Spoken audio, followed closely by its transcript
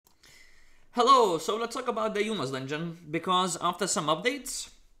Hello, so let's talk about the Eunos dungeon, because after some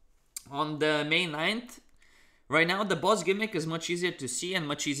updates on the May 9th, right now the boss gimmick is much easier to see and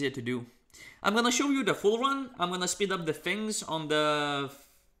much easier to do. I'm gonna show you the full run. I'm gonna speed up the things on the...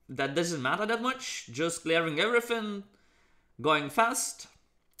 that doesn't matter that much, just clearing everything, going fast.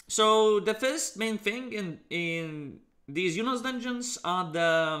 So the first main thing in these Eunos dungeons are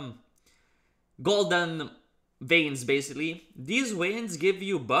the golden veins, basically. These veins give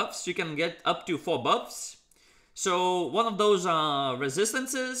you buffs. You can get up to 4 buffs. So one of those are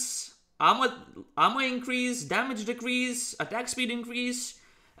resistances, armor increase, damage decrease, attack speed increase,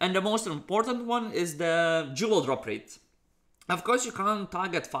 and the most important one is the jewel drop rate. Of course, you can't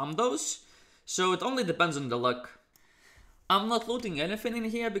target farm those, so it only depends on the luck. I'm not looting anything in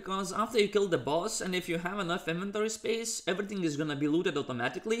here because after you kill the boss and if you have enough inventory space, everything is gonna be looted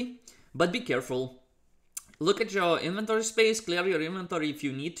automatically. But be careful. Look at your inventory space, clear your inventory if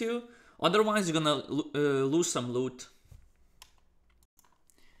you need to, otherwise you're gonna lose some loot.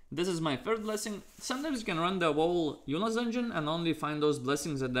 This is my third blessing. Sometimes you can run the whole Eunos dungeon and only find those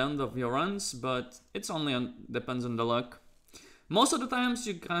blessings at the end of your runs, but it's only depends on the luck. Most of the times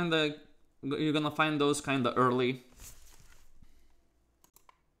you're gonna find those kinda early.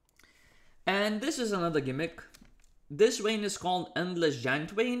 And this is another gimmick. This vein is called Endless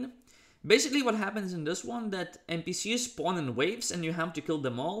Giant Vein. Basically what happens in this one, that NPCs spawn in waves and you have to kill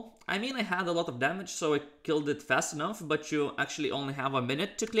them all. I mean, I had a lot of damage, so I killed it fast enough, but you actually only have a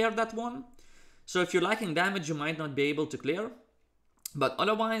minute to clear that one. So if you're lacking damage, you might not be able to clear. But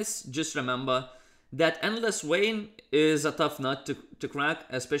otherwise, just remember that Endless Vein is a tough nut to crack,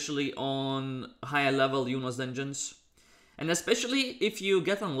 especially on higher level Eunos dungeons. And especially if you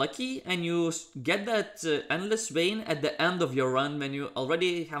get unlucky and you get that Endless Vein at the end of your run when you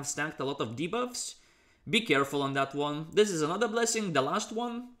already have stacked a lot of debuffs, be careful on that one. This is another blessing, the last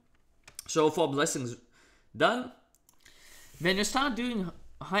one. So 4 blessings done. When you start doing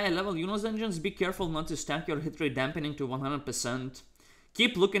higher level Eunos dungeons, be careful not to stack your hit rate dampening to 100%.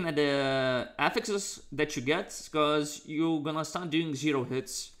 Keep looking at the affixes that you get, because you're gonna start doing 0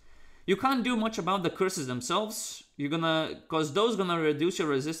 hits. You can't do much about the curses themselves. Cause those gonna reduce your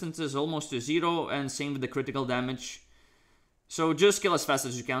resistances almost to 0, and same with the critical damage. So just kill as fast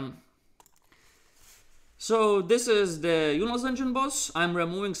as you can. So this is the Eunos dungeon boss. I'm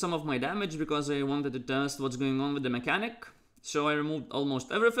removing some of my damage because I wanted to test what's going on with the mechanic. So I removed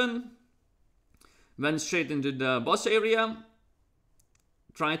almost everything. Went straight into the boss area.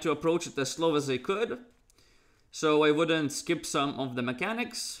 Tried to approach it as slow as I could, so I wouldn't skip some of the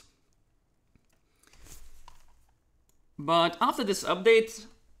mechanics. But after this update,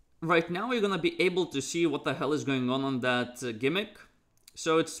 right now you're gonna be able to see what the hell is going on that gimmick.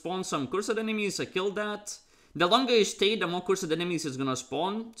 So it spawns some cursed enemies, I killed that. The longer you stay, the more cursed enemies is gonna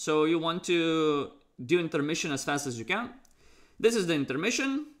spawn, so you want to do intermission as fast as you can. This is the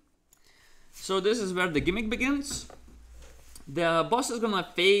intermission. So this is where the gimmick begins. The boss is gonna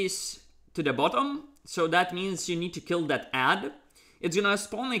face to the bottom, so that means you need to kill that ad. It's gonna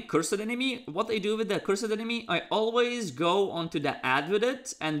spawn a cursed enemy. What I do with the cursed enemy, I always go onto the ad with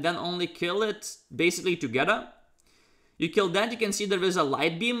it and then only kill it basically together. You kill that, you can see there is a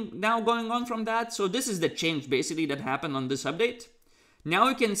light beam now going on from that. So this is the change basically that happened on this update. Now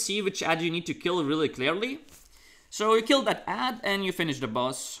you can see which ad you need to kill really clearly. So you kill that ad and you finish the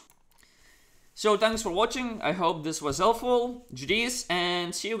boss. So thanks for watching. I hope this was helpful. GG's,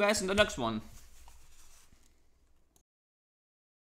 and see you guys in the next one.